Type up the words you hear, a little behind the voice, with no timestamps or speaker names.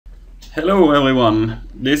Hello everyone,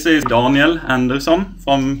 this is Daniel Andersson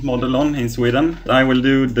from Modelon in Sweden. I will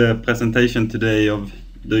do the presentation today of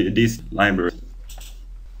this library.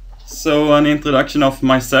 So an introduction of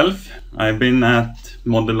myself. I've been at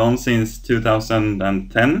Modelon since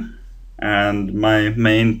 2010 and my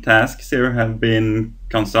main tasks here have been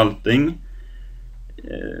consulting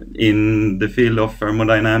in the field of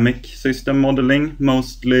thermodynamic system modeling,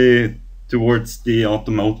 mostly towards the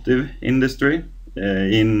automotive industry,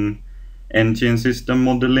 in engine system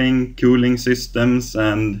modeling, cooling systems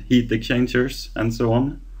and heat exchangers and so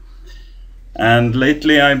on. And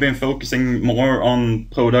lately I've been focusing more on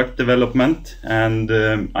product development, and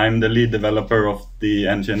I'm the lead developer of the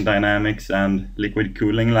engine dynamics and liquid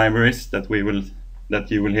cooling libraries that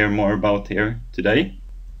you will hear more about here today.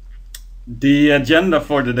 The agenda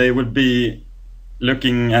for today will be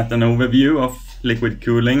looking at an overview of liquid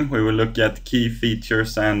cooling. We will look at key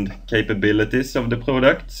features and capabilities of the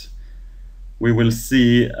products. We will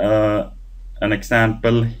see an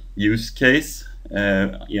example use case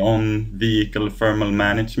on vehicle thermal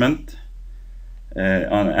management,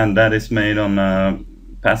 and that is made on a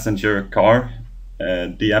passenger car.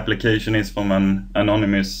 The application is from an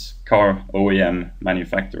anonymous car OEM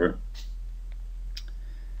manufacturer.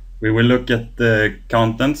 We will look at the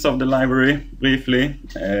contents of the library briefly,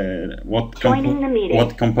 what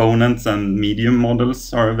components and medium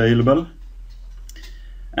models are available.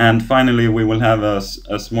 And finally, we will have a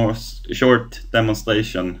small short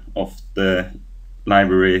demonstration of the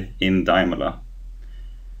library in Daimler.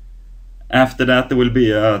 After that, there will be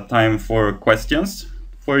a time for questions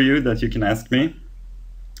for you that you can ask me.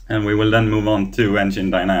 And we will then move on to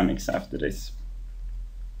engine dynamics after this.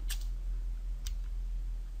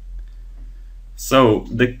 So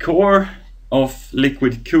the core of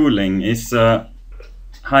liquid cooling is a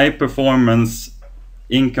high performance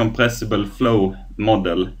incompressible flow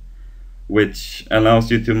model, which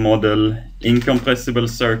allows you to model incompressible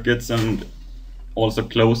circuits and also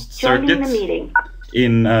closed circuits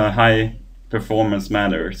in a high performance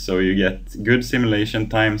manner. So you get good simulation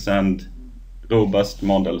times and robust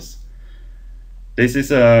models. This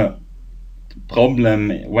is a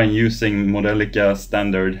problem when using Modelica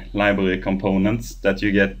standard library components, that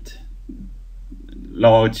you get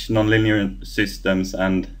large nonlinear systems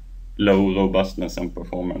and low robustness and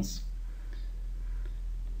performance.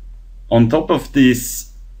 On top of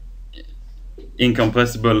this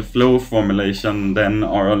incompressible flow formulation, then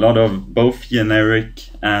are a lot of both generic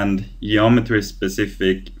and geometry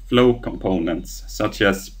specific flow components, such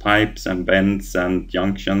as pipes and bends and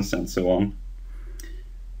junctions and so on.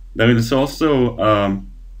 There is also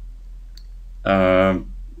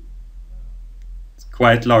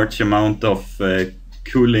quite large amount of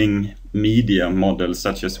cooling media models,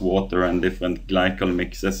 such as water and different glycol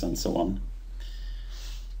mixes and so on.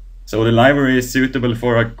 So the library is suitable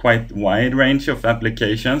for a quite wide range of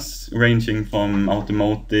applications, ranging from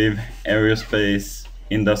automotive, aerospace,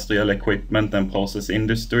 industrial equipment and process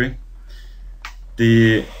industry.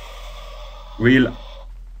 The real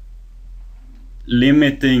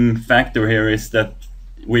limiting factor here is that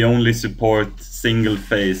we only support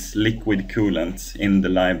single-phase liquid coolants in the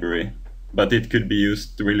library, but it could be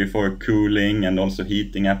used really for cooling and also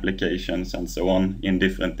heating applications and so on in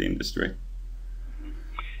different industry.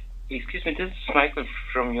 Excuse me, this is Michael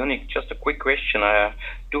from Munich. Just a quick question.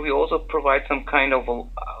 Do we also provide some kind of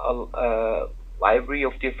a library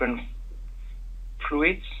of different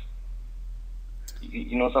fluids?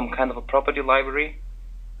 You know, some kind of a property library?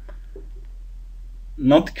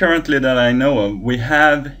 Not currently that I know of. We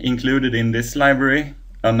have included in this library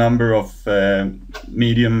a number of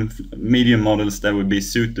medium models that would be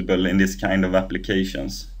suitable in this kind of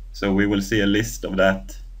applications. So we will see a list of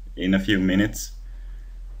that in a few minutes.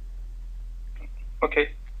 Okay.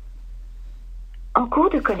 En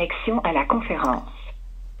cours de connexion à la conférence.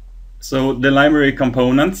 So the library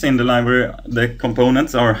components in the library, the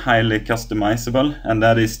components are highly customizable, and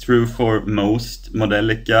that is true for most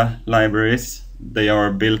Modelica libraries. They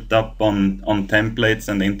are built up on templates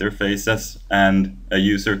and interfaces, and a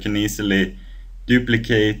user can easily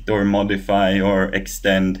duplicate or modify or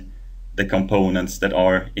extend the components that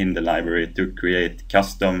are in the library to create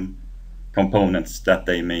custom components that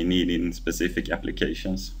they may need in specific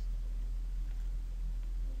applications.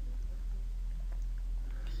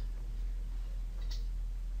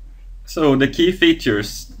 So the key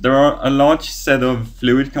features: there are a large set of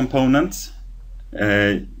fluid components,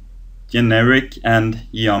 generic and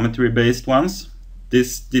geometry-based ones.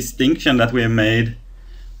 This distinction that we have made,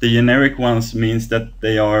 the generic ones means that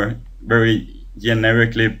they are very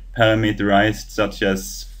generically parameterized, such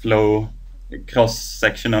as flow,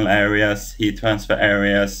 cross-sectional areas, heat transfer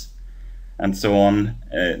areas, and so on.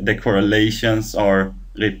 The correlations are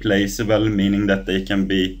replaceable, meaning that they can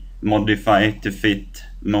be modified to fit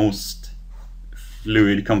most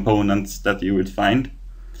fluid components that you would find.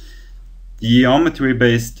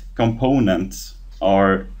 Geometry-based components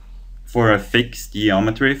are for a fixed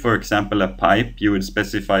geometry. For example, a pipe, you would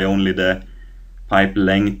specify only the pipe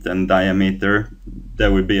length and diameter.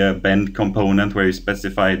 There would be a bend component where you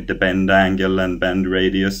specify the bend angle and bend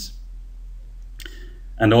radius.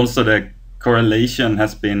 And also the correlation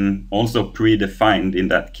has been also predefined in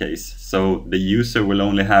that case. So the user will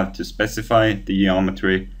only have to specify the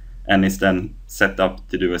geometry and is then set up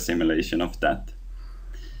to do a simulation of that.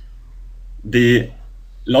 The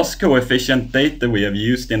loss coefficient data we have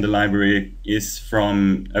used in the library is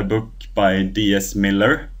from a book by D.S.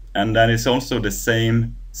 Miller, and that is also the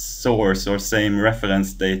same source or same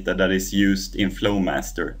reference data that is used in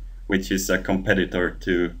Flowmaster, which is a competitor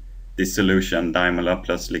to this solution, Daimler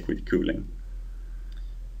plus liquid cooling.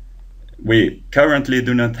 We currently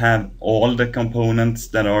do not have all the components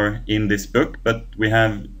that are in this book, but we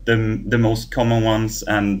have the most common ones,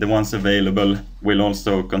 and the ones available will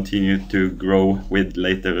also continue to grow with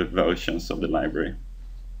later versions of the library.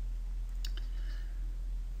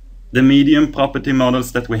 The medium property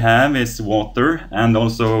models that we have is water, and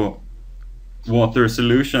also water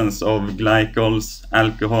solutions of glycols,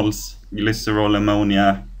 alcohols, glycerol,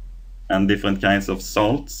 ammonia, and different kinds of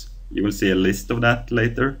salts. You will see a list of that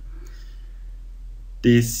later.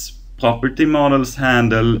 These property models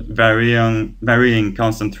handle varying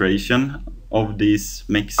concentration of these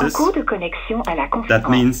mixes. That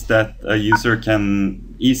means that a user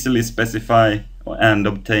can easily specify and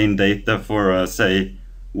obtain data for, say,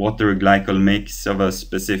 water glycol mix of a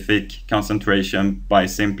specific concentration by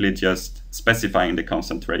simply just specifying the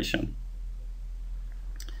concentration.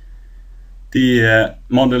 The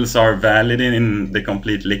models are valid in the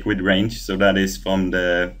complete liquid range, so that is from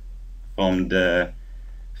the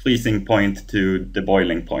freezing point to the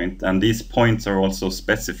boiling point, and these points are also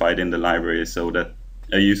specified in the library so that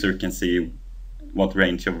a user can see what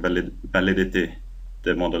range of validity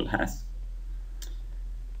the model has.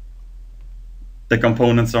 The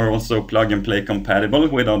components are also plug-and-play compatible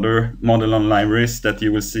with other Modelon libraries that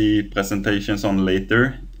you will see presentations on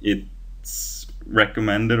later. It's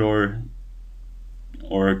recommended or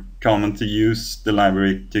common to use the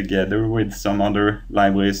library together with some other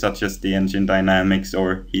libraries such as the engine dynamics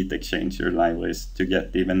or heat exchanger libraries to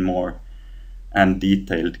get even more and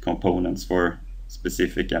detailed components for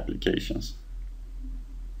specific applications.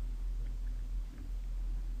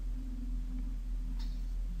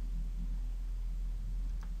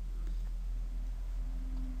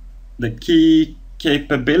 The key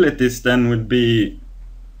capabilities then would be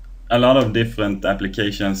a lot of different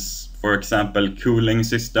applications. For example, cooling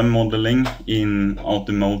system modeling in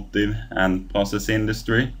automotive and process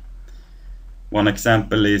industry. One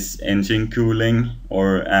example is engine cooling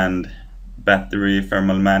and battery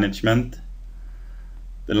thermal management.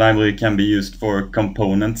 The library can be used for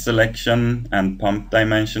component selection and pump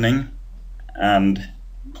dimensioning, and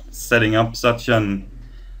setting up such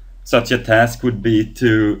a task would be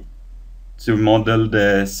to model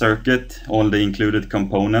the circuit, all the included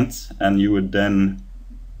components, and you would then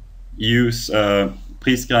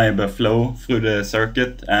prescribe a flow through the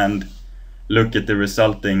circuit and look at the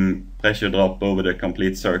resulting pressure drop over the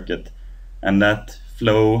complete circuit. And that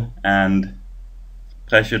flow and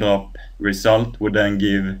pressure drop result would then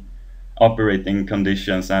give operating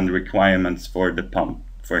conditions and requirements for the pump,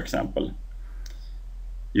 for example.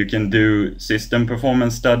 You can do system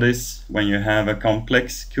performance studies when you have a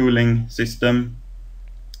complex cooling system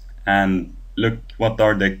and look what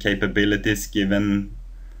are the capabilities given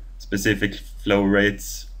specific flow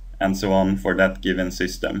rates and so on for that given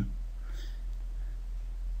system.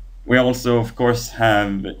 We also, of course,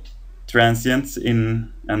 have transients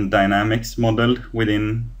in and dynamics modeled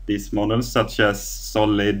within these models, such as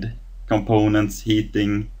solid components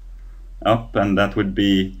heating up, and that would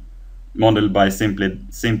be modeled by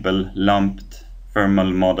simple lumped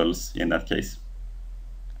thermal models in that case.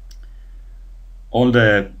 All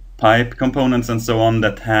the pipe components and so on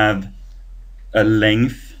that have a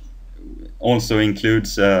length also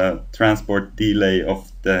includes a transport delay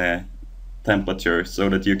of the temperature, so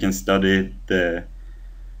that you can study the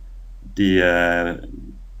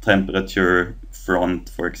temperature front,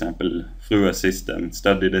 for example, through a system,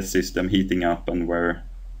 study the system heating up and where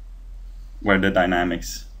the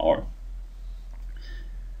dynamics are.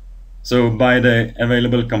 So by the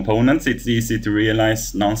available components, it's easy to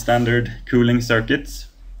realize non-standard cooling circuits.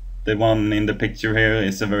 The one in the picture here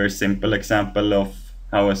is a very simple example of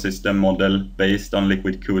how a system model based on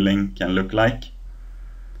liquid cooling can look like.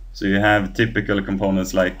 So you have typical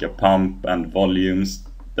components like a pump and volumes.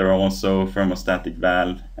 There are also thermostatic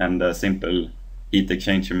valve and a simple heat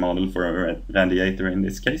exchanger model for a radiator in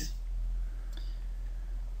this case.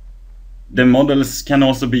 The models can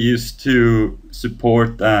also be used to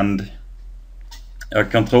support and a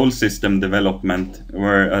control system development,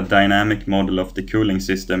 where a dynamic model of the cooling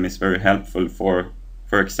system is very helpful for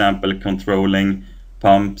example, controlling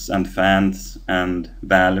pumps and fans and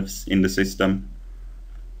valves in the system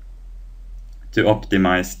to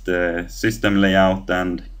optimize the system layout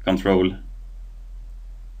and control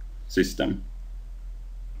system.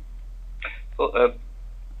 So,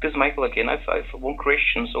 this is Michael again. I have one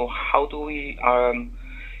question. So, how do we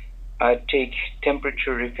take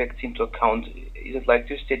temperature effects into account? Is it like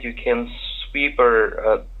this that you can sweep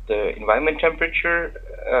the environment temperature,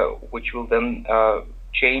 which will then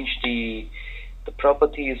change the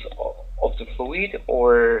properties of the fluid,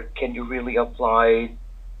 or can you really apply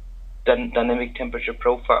dynamic temperature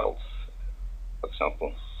profiles, for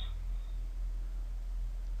example?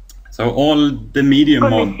 So all the medium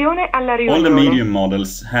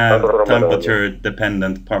models have temperature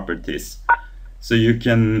dependent properties. So you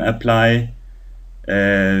can apply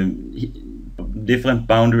different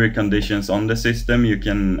boundary conditions on the system. You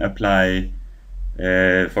can apply,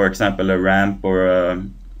 for example, a ramp or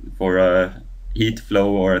for a heat flow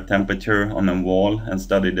or a temperature on a wall and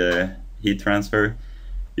study the heat transfer.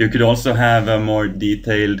 You could also have a more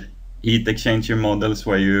detailed heat exchanger models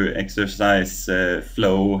where you exercise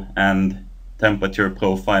flow and temperature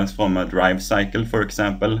profiles from a drive cycle, for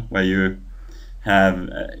example, where you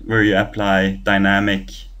apply dynamic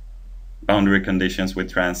boundary conditions with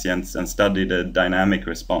transients and study the dynamic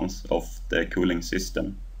response of the cooling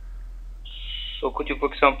system. So could you,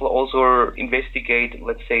 for example, also investigate,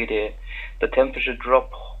 let's say, the temperature drop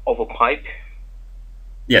of a pipe?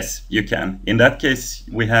 Yes, you can. In that case,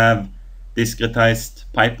 we have discretized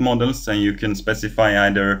pipe models, and you can specify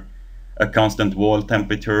either a constant wall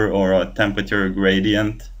temperature or a temperature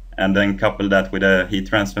gradient, and then couple that with a heat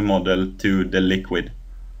transfer model to the liquid.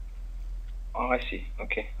 Oh, I see.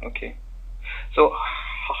 Okay. So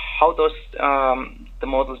how does the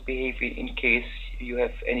models behave in case you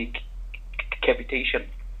have any cavitation?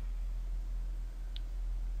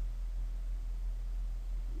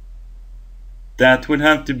 That would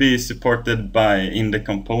have to be supported in the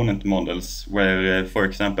component models, where, for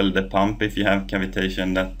example, the pump, if you have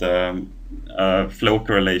cavitation, that flow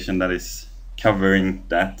correlation that is covering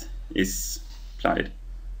that is applied.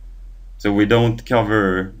 So we don't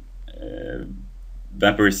cover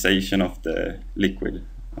vaporization of the liquid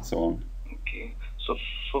and so on. Okay.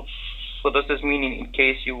 So does this mean in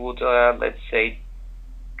case you would, let's say,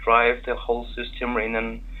 drive the whole system in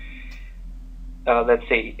an, let's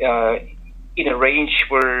say, in a range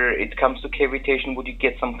where it comes to cavitation, would you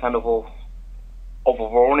get some kind of a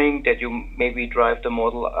warning that you maybe drive the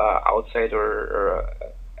model outside or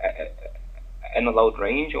an allowed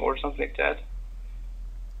range or something like that?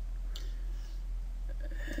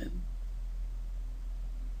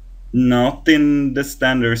 Not in the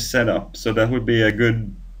standard setup, so that would be a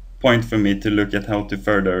good point for me to look at how to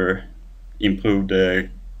further improve the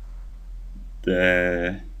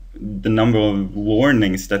number of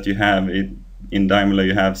warnings that you have. In Daimler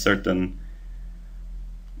you have certain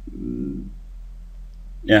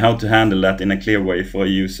how to handle that in a clear way for a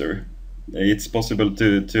user. It's possible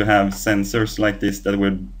to have sensors like this that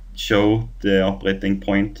would show the operating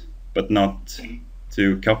point, but not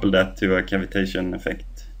to couple that to a cavitation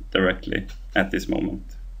effect directly at this moment.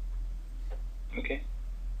 Okay.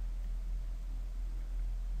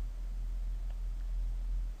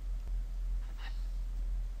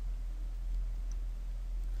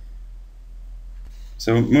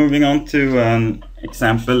 So moving on to an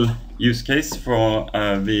example use case for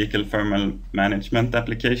a vehicle thermal management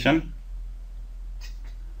application.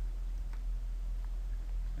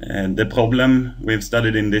 The problem we've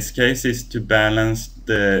studied in this case is to balance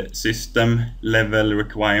the system level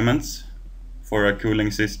requirements for a cooling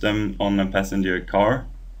system on a passenger car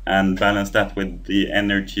and balance that with the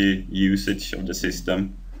energy usage of the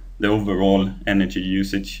system, the overall energy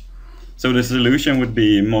usage. So the solution would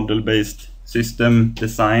be model-based system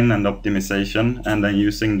design and optimization, and then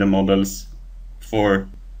using the models for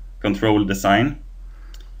control design.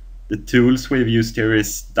 The tools we've used here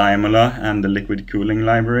is Daimler and the liquid cooling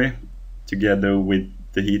library, together with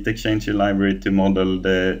the heat exchanger library to model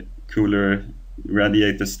the cooler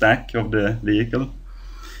radiator stack of the vehicle.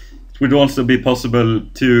 It would also be possible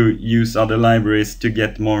to use other libraries to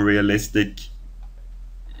get more realistic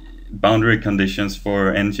boundary conditions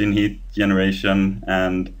for engine heat generation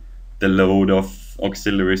and the load of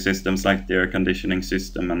auxiliary systems like the air conditioning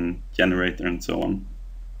system and generator and so on.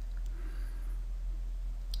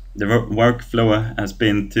 The workflow has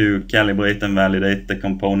been to calibrate and validate the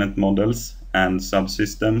component models and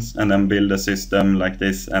subsystems, and then build a system like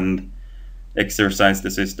this and exercise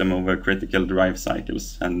the system over critical drive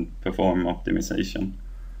cycles and perform optimization.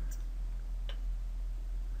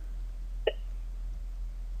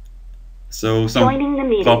 So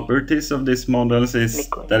some properties of these models is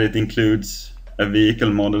that it includes a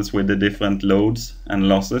vehicle models with the different loads and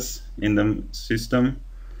losses in the system.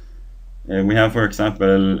 We have, for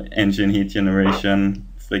example, engine heat generation,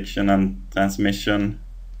 friction and transmission.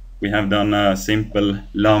 We have done a simple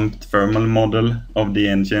lumped thermal model of the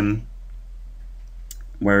engine,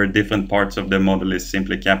 where different parts of the model is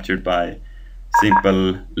simply captured by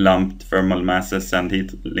simple lumped thermal masses and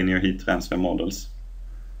linear heat transfer models.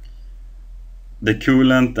 The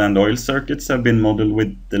coolant and oil circuits have been modeled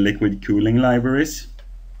with the liquid cooling libraries,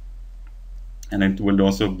 and it will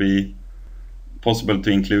also be possible to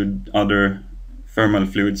include other thermal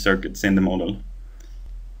fluid circuits in the model.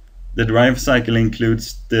 The drive cycle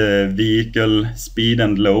includes the vehicle speed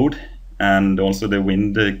and load, and also the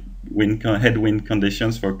headwind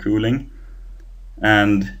conditions for cooling,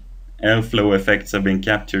 and airflow effects have been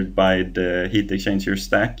captured by the heat exchanger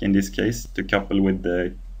stack in this case to couple with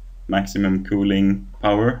the maximum cooling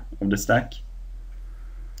power of the stack.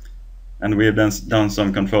 And we have done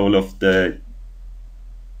some control of the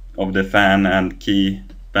fan and key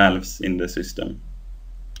valves in the system.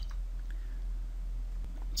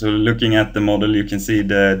 So looking at the model, you can see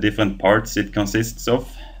the different parts it consists of.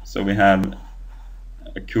 So we have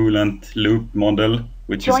a coolant loop model,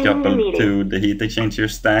 which is coupled to the heat exchanger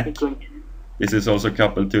stack. This is also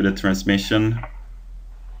coupled to the transmission.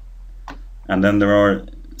 And then there are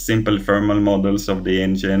simple thermal models of the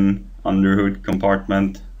engine, underhood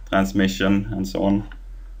compartment, transmission, and so on.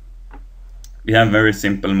 We have very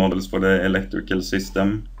simple models for the electrical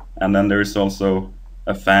system, and then there is also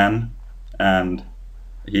a fan and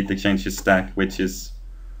a heat exchanger stack, which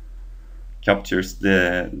captures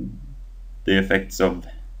the effects of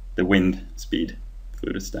the wind speed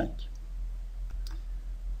through the stack.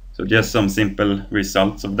 So just some simple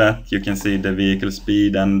results of that. You can see the vehicle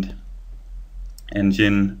speed and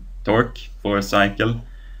engine torque for a cycle,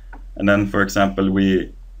 and then, for example,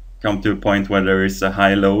 we come to a point where there is a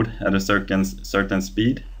high load at a certain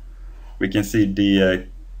speed. We can see the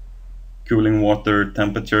cooling water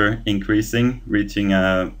temperature increasing, reaching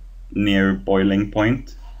a near boiling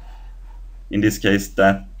point. In this case,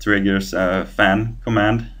 that triggers a fan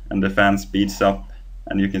command, and the fan speeds up,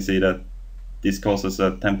 and you can see that this causes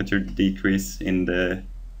a temperature decrease in the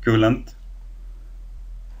coolant.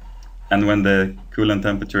 And when the coolant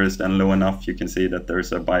temperature is then low enough, you can see that there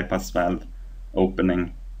is a bypass valve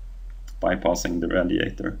opening, bypassing the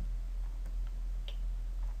radiator.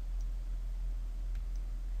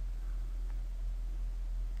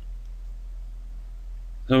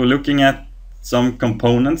 So looking at some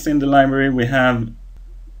components in the library, we have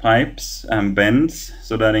pipes and bends.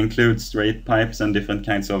 So that includes straight pipes and different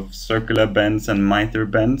kinds of circular bends and miter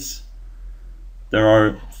bends. There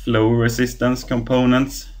are flow resistance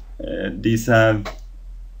components. There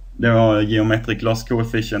are geometric loss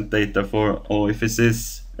coefficient data for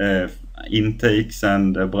orifices, intakes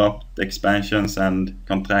and abrupt expansions and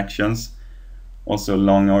contractions, also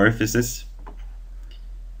long orifices.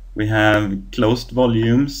 We have closed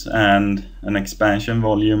volumes and an expansion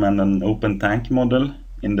volume and an open tank model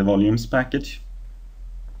in the volumes package.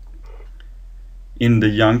 In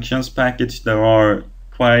the junctions package, there are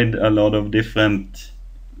quite a lot of different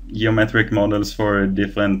geometric models for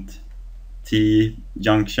different T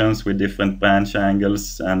junctions with different branch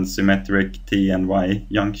angles and symmetric T and Y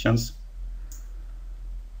junctions.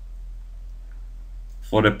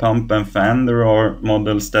 For the pump and fan, there are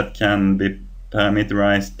models that can be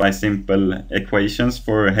parameterized by simple equations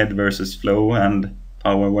for head versus flow and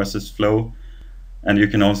power versus flow, and you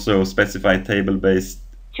can also specify table-based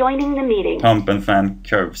pump and fan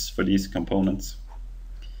curves for these components.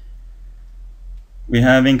 We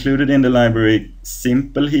have included in the library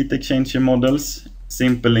simple heat exchanger models,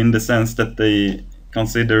 simple in the sense that they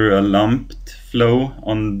consider a lumped flow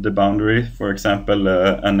on the boundary. For example,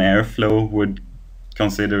 an airflow would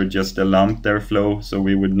consider just a lumped airflow, so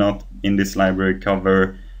we would not in this library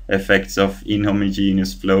cover effects of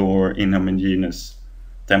inhomogeneous flow or inhomogeneous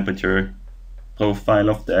temperature profile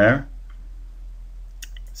of the air.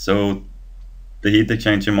 So the heat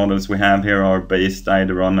exchanger models we have here are based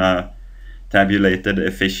either on a tabulated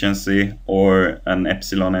efficiency or an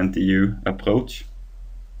epsilon NTU approach.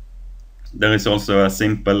 There is also a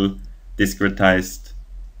simple discretized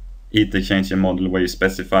heat exchanger model where you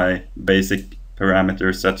specify basic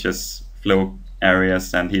parameters such as flow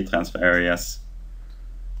areas and heat transfer areas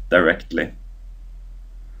directly.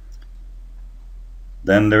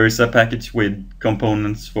 Then there is a package with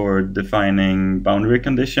components for defining boundary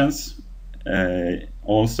conditions.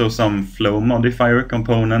 Also some flow modifier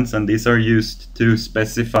components, and these are used to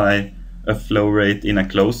specify a flow rate in a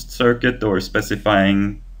closed circuit or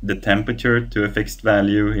specifying the temperature to a fixed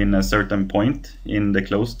value in a certain point in the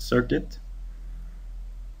closed circuit.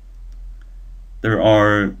 There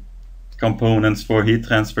are components for heat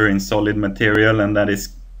transfer in solid material, and that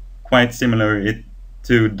is quite similar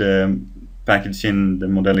to the package in the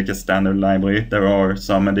Modelica standard library. There are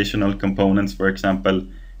some additional components, for example,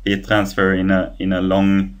 heat transfer in a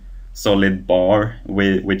long solid bar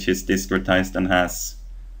which is discretized and has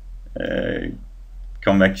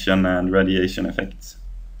convection and radiation effects.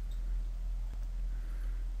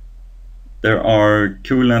 There are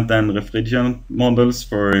coolant and refrigerant models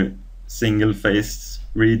for single phase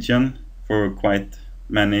region for quite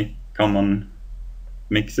many common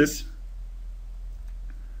mixes.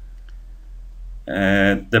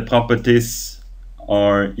 The properties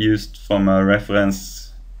are used from a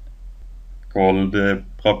reference called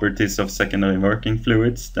Properties of Secondary Working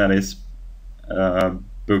Fluids. That is a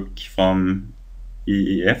book from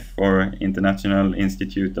EEF, or International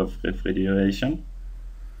Institute of Refrigeration.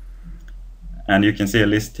 And you can see a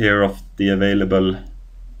list here of the available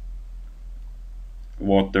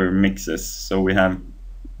water mixes. So we have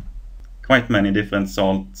quite many different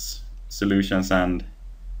salts, solutions and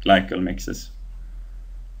glycol mixes.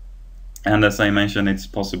 And as I mentioned, it's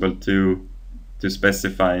possible to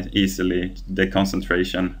specify easily the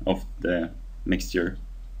concentration of the mixture.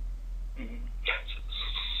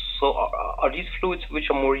 So are these fluids which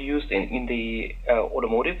are more used in the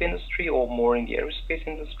automotive industry or more in the aerospace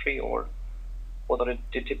industry, or what are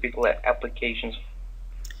the typical applications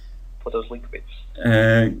for those liquids?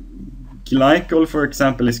 Glycol, for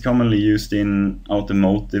example, is commonly used in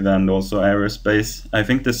automotive and also aerospace. I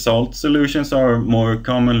think the salt solutions are more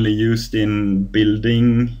commonly used in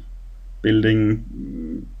building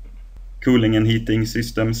cooling and heating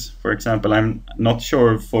systems, for example. I'm not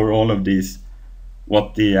sure for all of these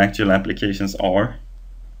what the actual applications are,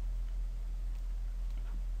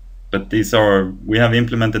 but these are, we have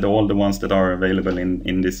implemented all the ones that are available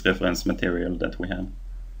in this reference material that we have.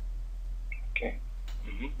 Okay.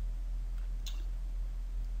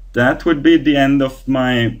 That would be the end of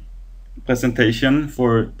my presentation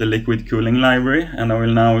for the liquid cooling library, and I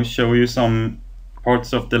will now show you some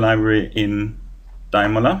parts of the library in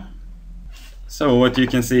Daimola. So what you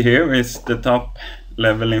can see here is the top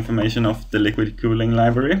level information of the liquid cooling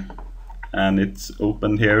library, and it's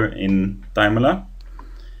opened here in Daimola.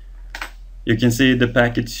 You can see the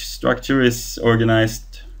package structure is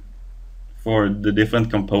organized for the different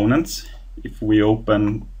components. If we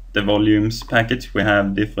open the volumes package, we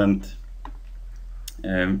have different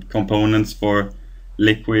components for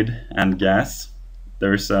liquid and gas.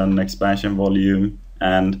 There's an expansion volume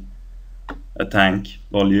and a tank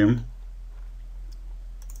volume.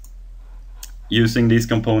 Using these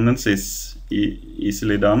components is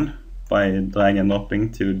easily done by drag and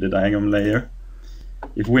dropping to the diagram layer.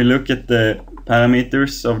 If we look at the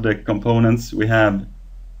parameters of the components, we have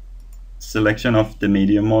selection of the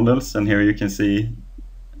medium models, and here you can see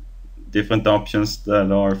different options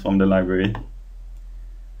that are from the library.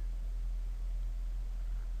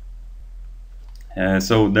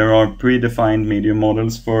 So there are predefined medium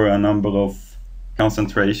models for a number of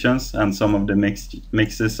concentrations, and some of the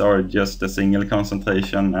mixes are just a single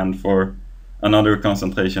concentration, and for another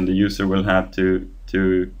concentration the user will have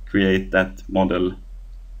to create that model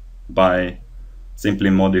by simply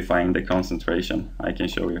modifying the concentration. I can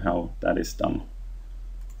show you how that is done.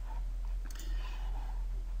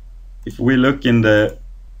 If we look in the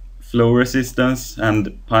flow resistance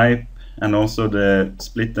and pipe and also the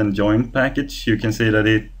split and join package, you can see that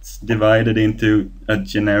it's divided into a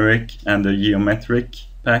generic and a geometric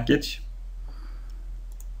package.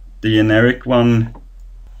 The generic one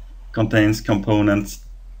contains components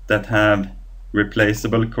that have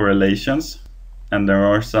replaceable correlations, and there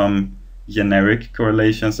are some generic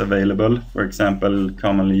correlations available, for example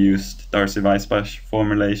commonly used Darcy-Weisbach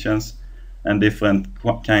formulations and different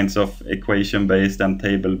kinds of equation-based and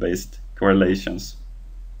table-based correlations.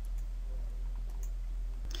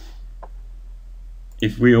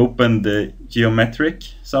 If we open the geometric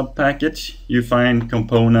sub-package, you find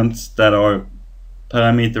components that are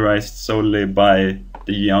parameterized solely by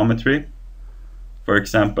the geometry. For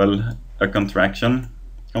example, a contraction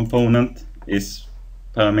component is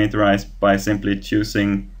parameterized by simply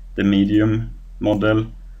choosing the medium model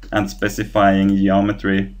and specifying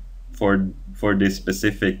geometry for this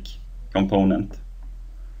specific component.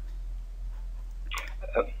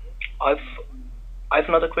 I've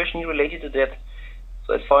another question related to that.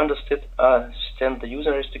 So as far as I understand, the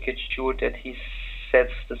user has to get sure that he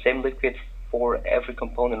sets the same liquid for every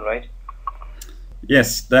component, right?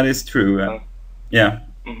 Yes, that is true. Yeah.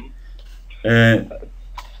 I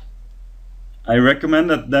recommend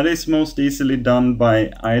that is most easily done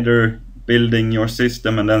by either building your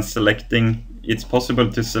system and then selecting. It's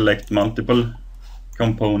possible to select multiple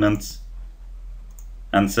components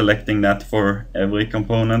and selecting that for every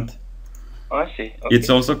component. I see. Okay. It's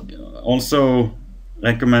also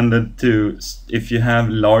recommended to, if you have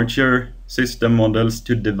larger system models,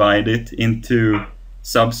 to divide it into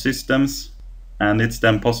subsystems, and it's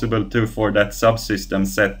then possible to, for that subsystem,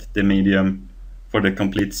 set the medium for the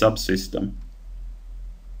complete subsystem.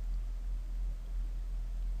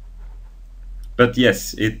 But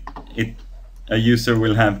yes, a user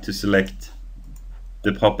will have to select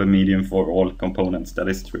the proper medium for all components. That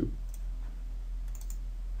is true.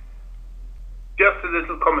 Just a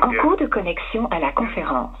little comment En here. cours de connexion à la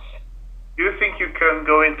conférence. Do you think you can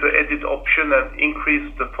go into edit option and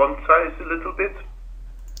increase the font size a little bit?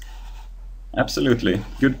 Absolutely.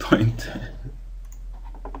 Good point.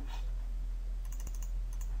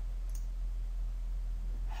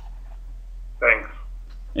 Thanks.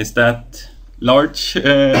 Is that large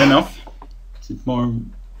enough? Is it more?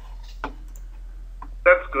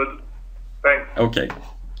 That's good. Thanks. Okay.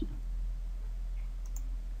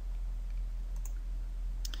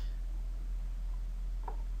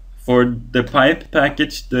 For the pipe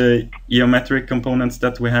package, the geometric components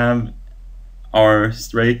that we have are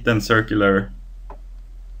straight, circular,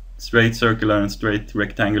 and straight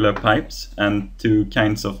rectangular pipes, and two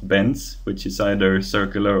kinds of bends, which is either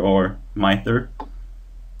circular or miter.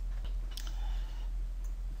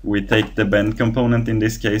 We take the bend component. In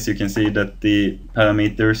this case, you can see that the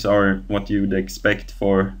parameters are what you would expect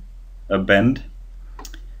for a bend.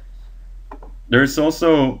 There's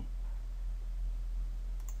also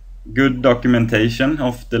good documentation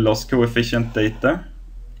of the loss coefficient data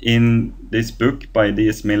in this book by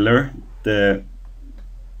D.S. Miller. So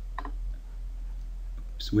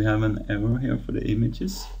we have an error here for the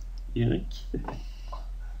images, Erik.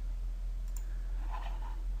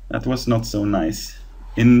 That was not so nice.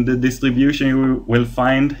 In the distribution, you will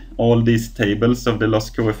find all these tables of the loss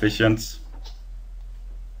coefficients.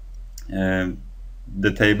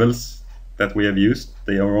 The tables that we have used,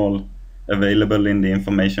 they are all available in the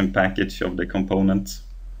information package of the components.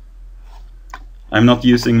 I'm not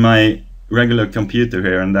using my regular computer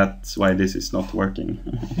here, and that's why this is not working.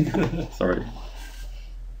 Sorry.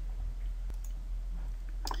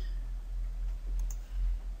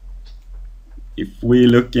 If we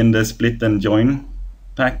look in the split and join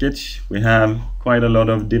package, we have quite a lot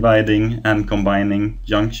of dividing and combining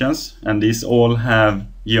junctions, and these all have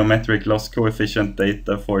geometric loss coefficient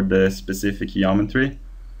data for the specific geometry.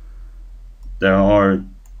 There are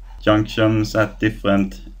junctions at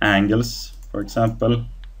different angles, for example.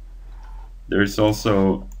 There is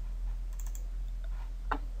also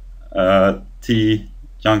a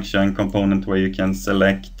T-junction component where you can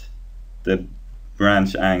select the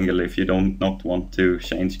branch angle if you not want to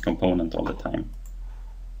change component all the time.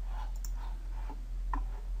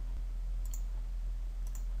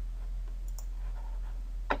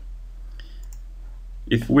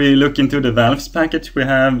 If we look into the valves package, we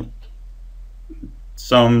have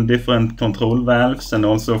some different control valves and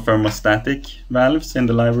also thermostatic valves in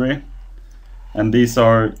the library. And these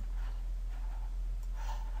are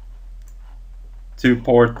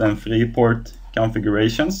 2-port and 3-port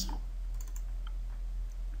configurations.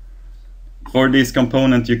 For this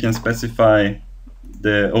component, you can specify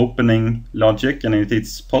the opening logic, and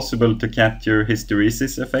it's possible to capture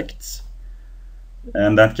hysteresis effects.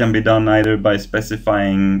 And that can be done either by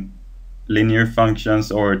specifying linear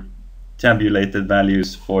functions or tabulated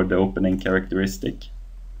values for the opening characteristic.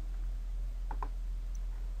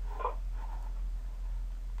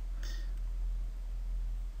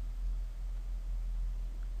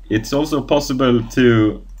 It's also possible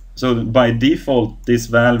to, so by default this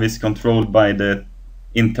valve is controlled by the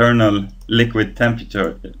internal liquid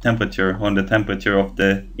temperature on the temperature of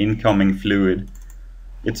the incoming fluid.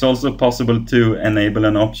 It's also possible to enable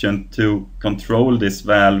an option to control this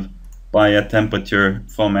valve by a temperature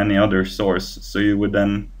from any other source. So you would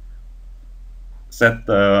then set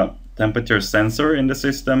the temperature sensor in the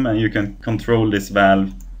system, and you can control this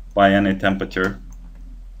valve by any temperature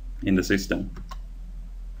in the system.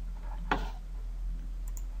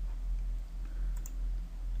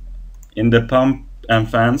 In the pump and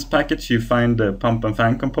fans package, you find the pump and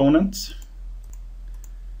fan components.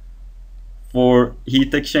 For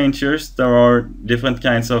heat exchangers, there are different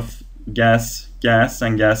kinds of gas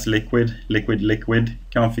and gas liquid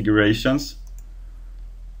configurations.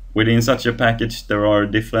 Within such a package, there are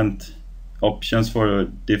different options for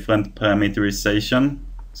different parameterization.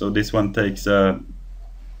 So this one takes a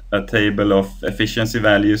table of efficiency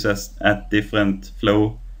values at different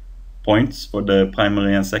flow points for the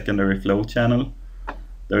primary and secondary flow channel.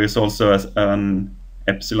 There is also an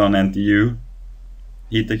epsilon NTU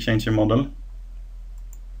heat exchanger model.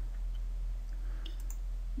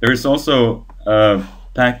 There is also a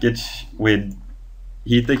package with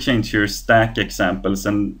heat exchanger stack examples,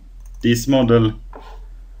 and this model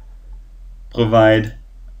provide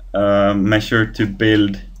a measure to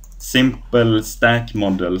build simple stack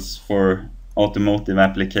models for automotive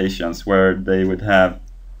applications where they would have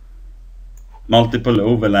multiple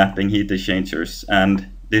overlapping heat exchangers, and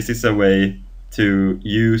this is a way to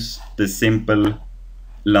use the simple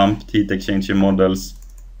lumped heat exchanger models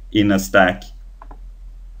in a stack.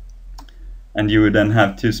 And you would then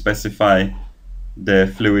have to specify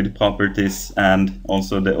the fluid properties and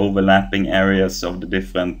also the overlapping areas of the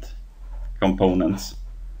different components.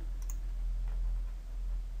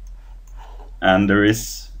 And there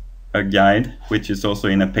is a guide, which is also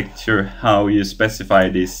in a picture, how you specify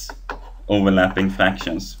these overlapping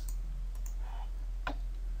fractions.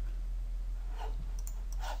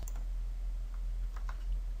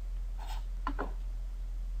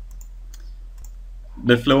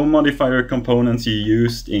 The flow modifier components you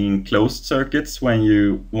used in closed circuits when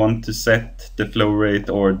you want to set the flow rate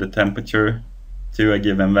or the temperature to a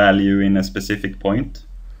given value in a specific point.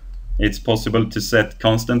 It's possible to set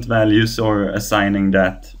constant values or assigning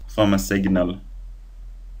that from a signal,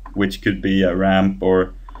 which could be a ramp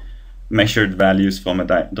or measured values from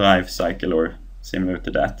a drive cycle or similar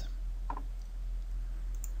to that.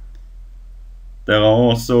 There are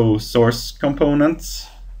also source components.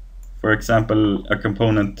 For example, a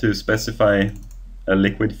component to specify a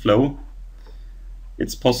liquid flow.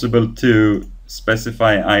 It's possible to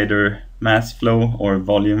specify either mass flow or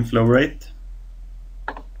volume flow rate.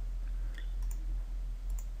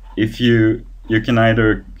 If you can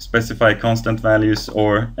either specify constant values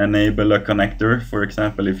or enable a connector. For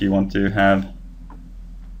example, if you want to have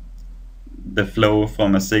the flow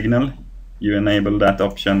from a signal, you enable that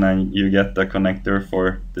option and you get the connector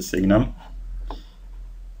for the signal.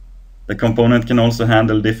 The component can also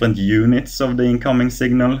handle different units of the incoming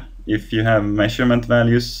signal. If you have measurement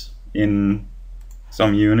values in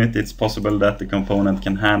some unit, it's possible that the component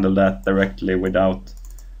can handle that directly without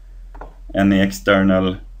any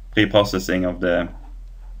external pre-processing of the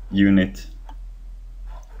unit.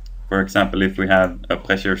 For example, if we have a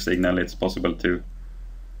pressure signal, it's possible to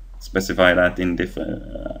specify that in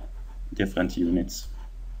different units.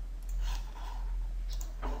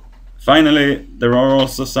 Finally, there are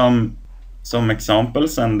also some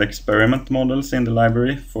examples and experiment models in the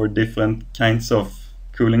library for different kinds of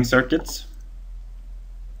cooling circuits.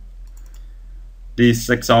 These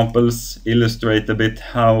examples illustrate a bit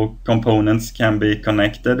how components can be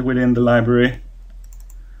connected within the library,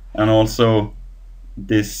 and also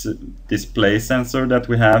this display sensor that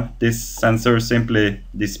we have. This sensor simply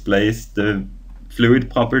displays the fluid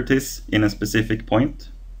properties in a specific point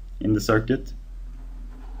in the circuit.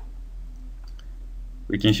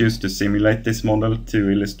 We can choose to simulate this model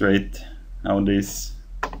to illustrate how this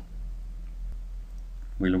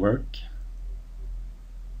will work.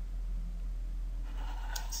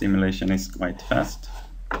 Simulation is quite fast.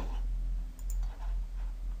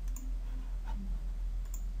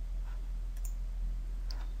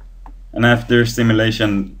 And after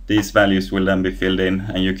simulation, these values will then be filled in,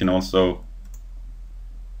 and you can also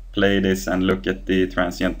play this and look at the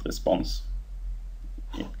transient response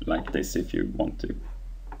like this if you want to.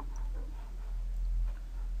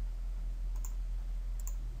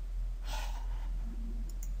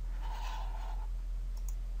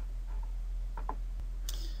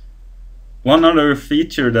 One other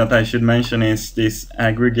feature that I should mention is this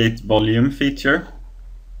aggregate volume feature.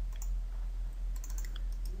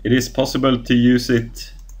 It is possible to use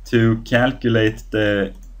it to calculate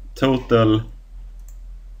the total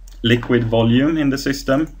liquid volume in the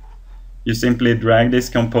system. You simply drag this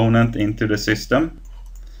component into the system,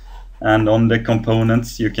 and on the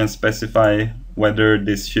components you can specify whether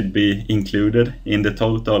this should be included in the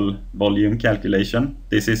total volume calculation.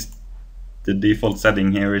 This is the default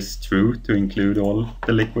setting here is true, to include all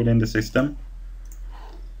the liquid in the system.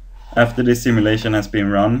 After this simulation has been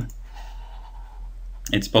run,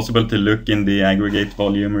 it's possible to look in the aggregate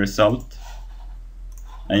volume result,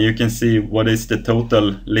 And you can see what is the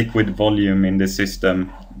total liquid volume in the system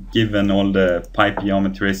given all the pipe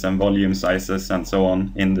geometries and volume sizes and so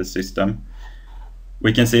on in the system.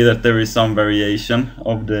 We can see that there is some variation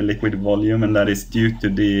of the liquid volume, and that is due to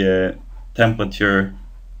the temperature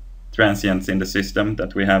transients in the system,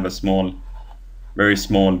 that we have a very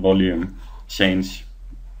small volume change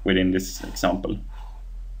within this example.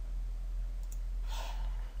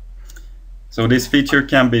 So this feature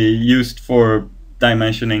can be used for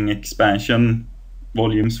dimensioning expansion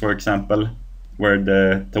volumes, for example, where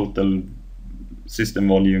the total system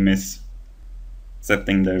volume is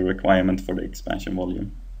setting the requirement for the expansion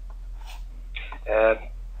volume.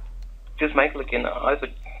 This Michael again, I have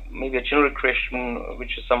maybe a general question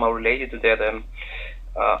which is somehow related to that.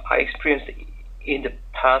 I experienced in the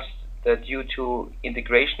past that due to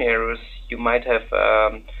integration errors you might have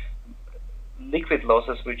liquid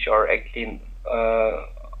losses which are actually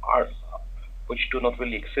which do not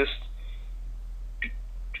really exist.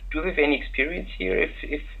 Do you have any experience here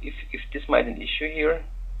if this might be an issue here?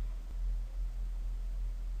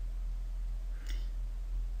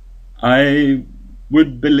 I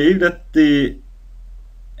would believe that the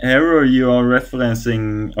error you are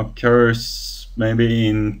referencing occurs maybe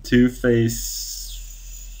in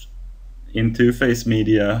two-phase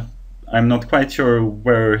media. I'm not quite sure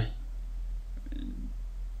where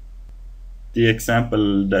the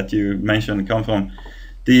example that you mentioned come from.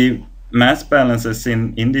 The mass balances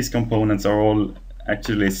in these components are all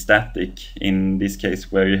actually static in this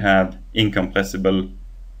case, where you have incompressible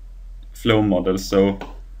flow models. So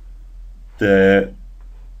the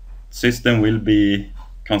system will be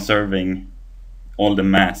conserving all the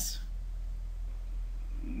mass.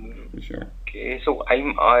 For sure. Okay, so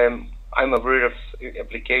I'm aware of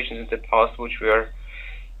applications in the past which were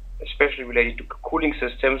especially related to cooling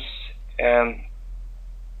systems, and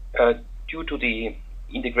due to the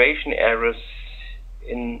integration errors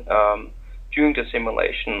in during the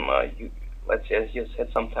simulation, let's say you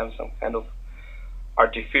had sometimes some kind of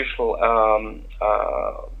artificial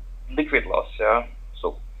liquid loss. Yeah.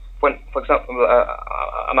 So, when, for example,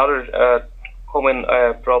 another common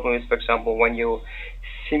problem is, for example, when you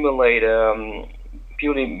simulate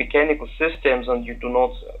purely mechanical systems and you do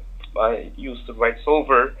not use the right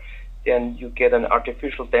solver, then you get an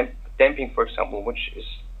artificial damping, for example, which is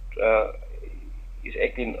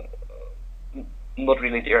actually not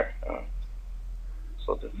really there.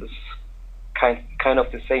 So this is kind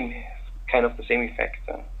of the same effect.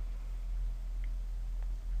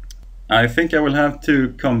 I think I will have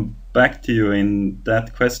to come back to you in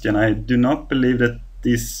that question. I do not believe that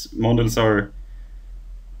these models are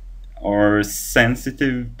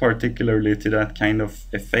sensitive particularly to that kind of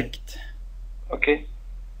effect. Okay.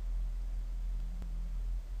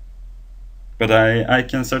 But I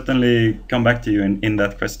can certainly come back to you in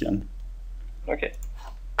that question. Okay.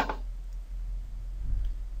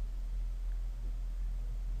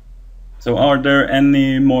 So are there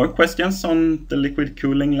any more questions on the liquid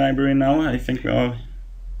cooling library now? I think we are...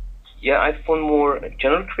 Yeah, I have one more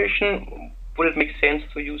general question. Would it make sense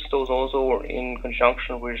to use those also in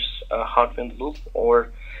conjunction with hardware in the loop,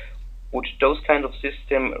 or would those kind of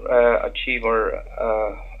system achieve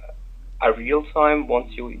a real time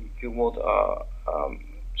once you would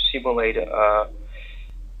simulate them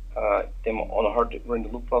on a hardware in the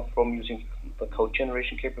loop platform using the code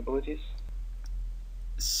generation capabilities?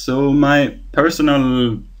 So my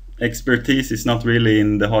personal expertise is not really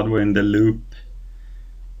in the hardware in the loop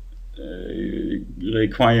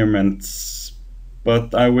requirements,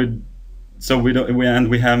 but I would. So we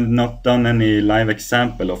have not done any live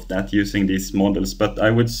example of that using these models, but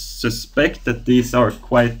I would suspect that these are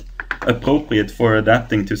quite appropriate for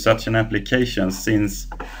adapting to such an application, since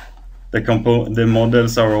the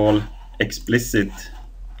models are all explicit.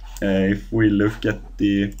 If we look at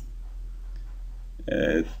the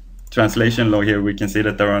translation log here, we can see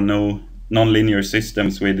that there are no nonlinear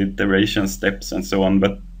systems with iteration steps and so on,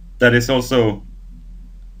 but that is also,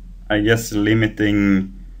 I guess,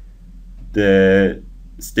 limiting the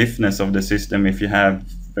stiffness of the system if you have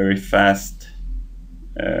very fast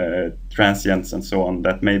transients and so on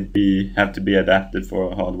that may have to be adapted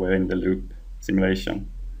for hardware in the loop simulation.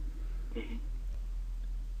 Mm-hmm.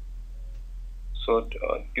 So do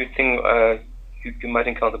you think you might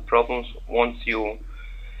encounter problems once you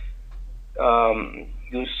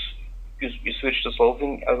switch the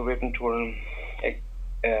solving algorithm to an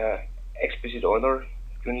explicit order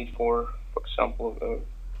you need for example,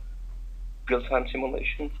 real-time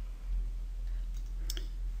simulation?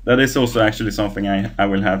 That is also actually something I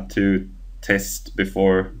will have to test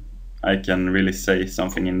before I can really say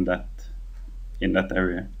something in that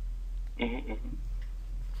area. Mm-hmm.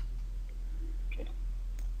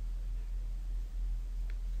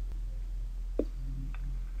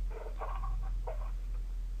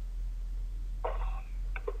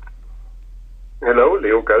 Hello,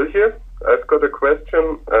 Leo Gall here. I've got a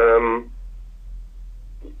question.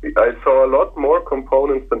 I saw a lot more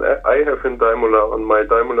components than I have in Daimler on my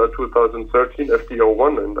Daimler 2013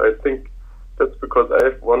 FD01, and I think that's because I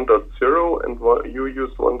have 1.0 and you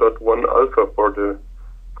used 1.1 alpha for the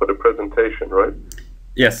presentation, right?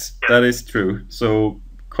 Yes, that is true. So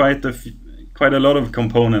quite a lot of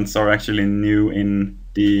components are actually new in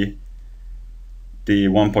the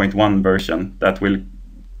 1.1 version. That will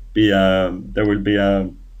be there will be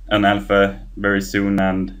an alpha very soon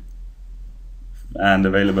and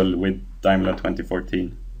available with Daimler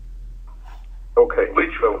 2014. Okay.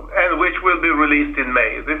 Which will be released in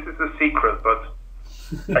May. This is a secret, but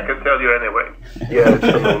I can tell you anyway. Yeah, it's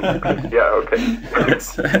a known secret. Yeah, okay.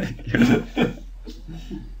 Yes.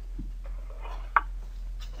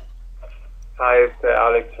 Hi, it's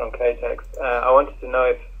Alex from KTEX. I wanted to know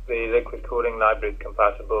if the liquid cooling library is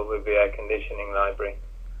compatible with the air conditioning library,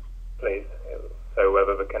 please. So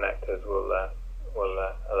whether the connectors will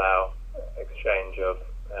allow exchange of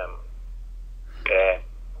air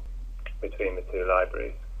between the two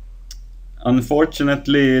libraries.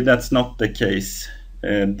 Unfortunately, that's not the case.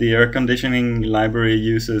 The air conditioning library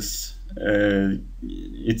uses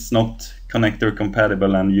it's not connector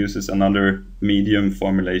compatible and uses another medium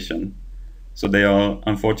formulation. So they are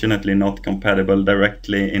unfortunately not compatible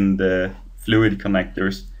directly in the fluid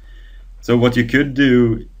connectors. So what you could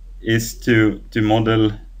do is to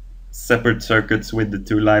model separate circuits with the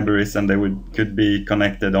two libraries, and they could be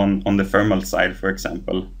connected on the thermal side, for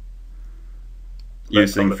example,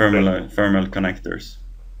 using thermal connectors.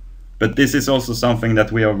 But this is also something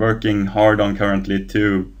that we are working hard on currently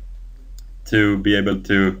to be able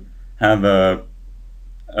to have a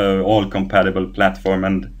all compatible platform,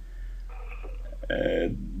 and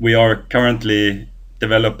we are currently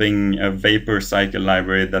developing a vapor cycle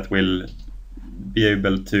library that will be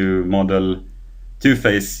able to model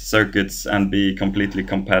two-phase circuits and be completely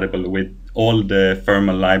compatible with all the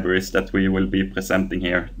thermal libraries that we will be presenting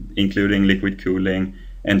here, including liquid cooling,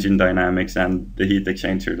 engine dynamics, and the heat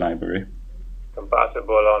exchanger library.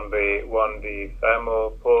 Compatible on the thermal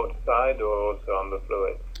port side or also on the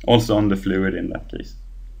fluid? Also on the fluid in that case.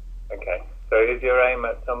 Okay. So is your aim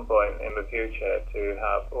at some point in the future to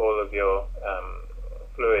have all of your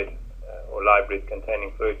fluid or libraries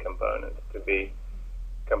containing fluid components to be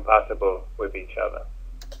compatible with each other?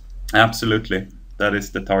 Absolutely, that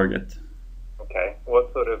is the target. Okay.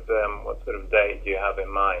 What sort of date do you have in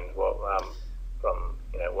mind? What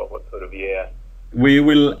sort of year? We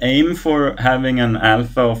will aim for having an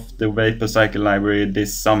alpha of the vapor cycle library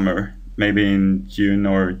this summer, maybe in June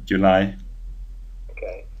or July.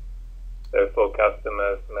 Okay. So for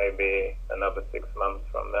customers, maybe another 6 months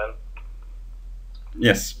from then?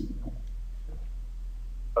 Yes.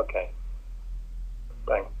 Okay.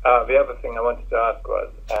 Thanks. The other thing I wanted to ask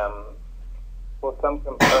was, for some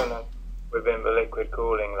components within the liquid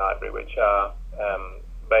cooling library, which are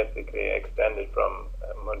basically extended from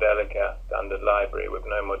Modelica standard library with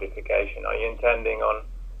no modification, are you intending on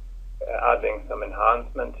adding some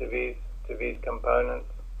enhancement to these components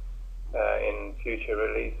in future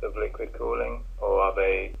release of liquid cooling, or are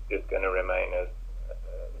they just going to remain as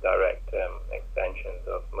direct extensions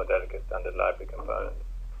of Modelica standard library components?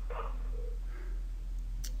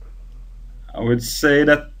 I would say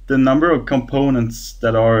that the number of components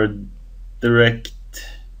that are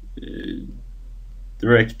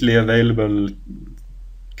directly available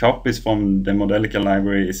copies from the Modelica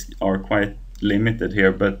library are quite limited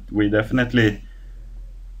here, but we definitely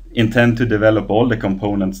intend to develop all the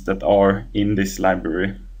components that are in this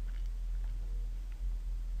library.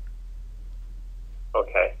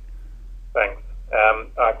 Okay, thanks.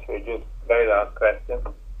 Actually, just very last question.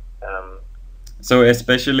 So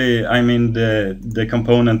especially, I mean, the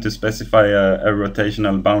component to specify a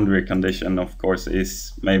rotational boundary condition, of course,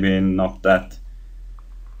 is maybe not that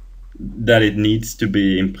it needs to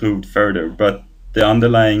be improved further, but the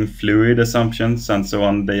underlying fluid assumptions and so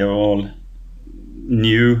on, they are all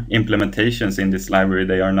new implementations in this library.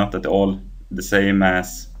 They are not at all the same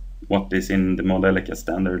as what is in the Modelica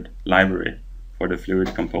standard library for the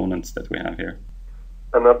fluid components that we have here.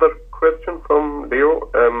 Another question from Leo.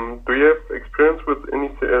 Do you have experience with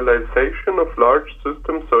initialization of large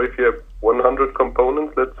systems? So if you have 100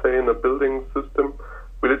 components, let's say, in a building system,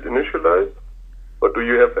 will it initialize? Or do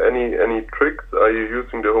you have any tricks? Are you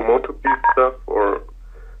using the homotopy stuff or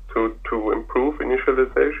to improve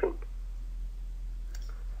initialization?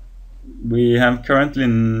 We have currently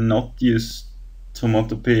not used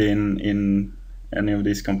homotopy in any of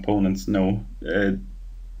these components, no.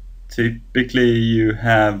 Typically you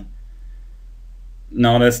have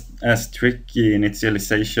not as tricky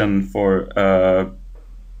initialization for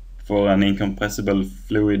an incompressible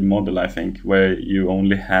fluid model, I think, where you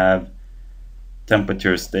only have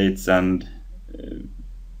temperature states and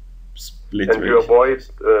split and you avoid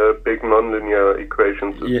big nonlinear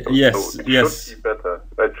equations. Yes, so it yes. should be better.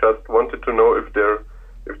 I just wanted to know if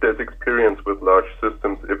there's experience with large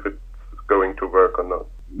systems, if it's going to work or not.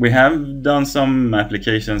 We have done some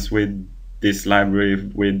applications with this library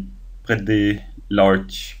with pretty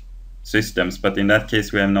large systems, but in that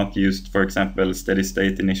case we have not used, for example, steady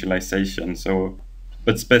state initialization.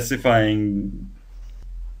 But specifying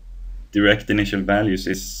direct initial values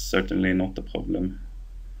is certainly not a problem.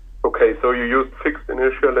 Okay, so you used fixed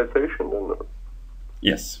initialization then?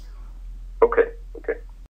 Yes. Okay.